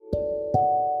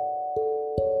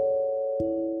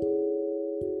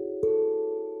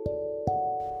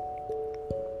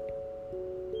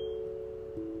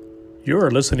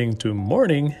You're listening to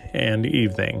Morning and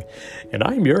Evening, and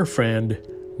I'm your friend,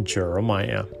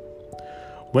 Jeremiah.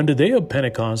 When the day of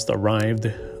Pentecost arrived,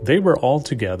 they were all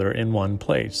together in one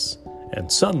place,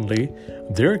 and suddenly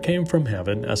there came from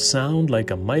heaven a sound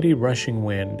like a mighty rushing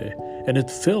wind, and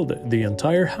it filled the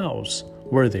entire house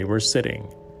where they were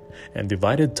sitting. And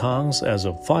divided tongues as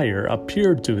of fire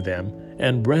appeared to them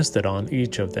and rested on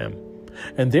each of them.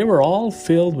 And they were all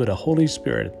filled with the Holy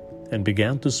Spirit, and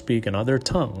began to speak in other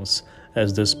tongues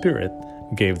as the Spirit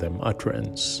gave them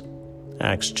utterance.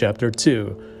 Acts chapter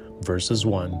 2, verses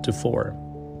 1 to 4.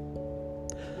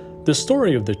 The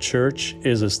story of the church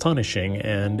is astonishing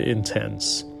and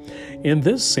intense. In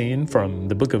this scene from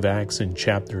the book of Acts in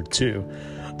chapter 2,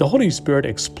 the Holy Spirit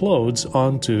explodes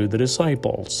onto the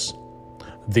disciples.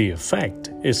 The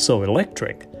effect is so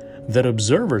electric that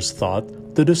observers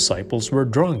thought the disciples were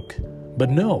drunk. But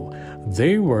no,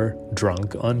 they were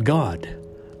drunk on God,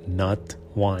 not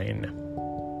wine.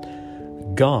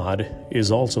 God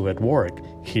is also at work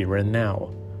here and now.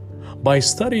 By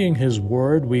studying His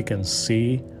Word, we can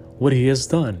see what He has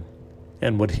done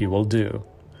and what He will do.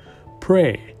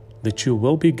 Pray that you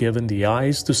will be given the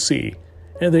eyes to see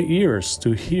and the ears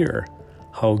to hear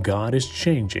how God is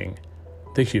changing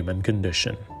the human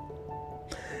condition.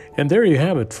 And there you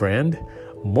have it, friend.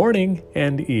 Morning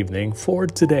and evening for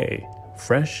today.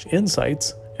 Fresh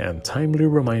insights and timely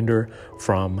reminder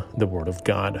from the Word of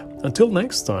God. Until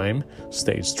next time,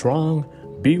 stay strong,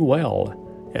 be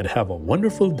well, and have a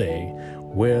wonderful day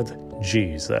with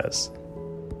Jesus.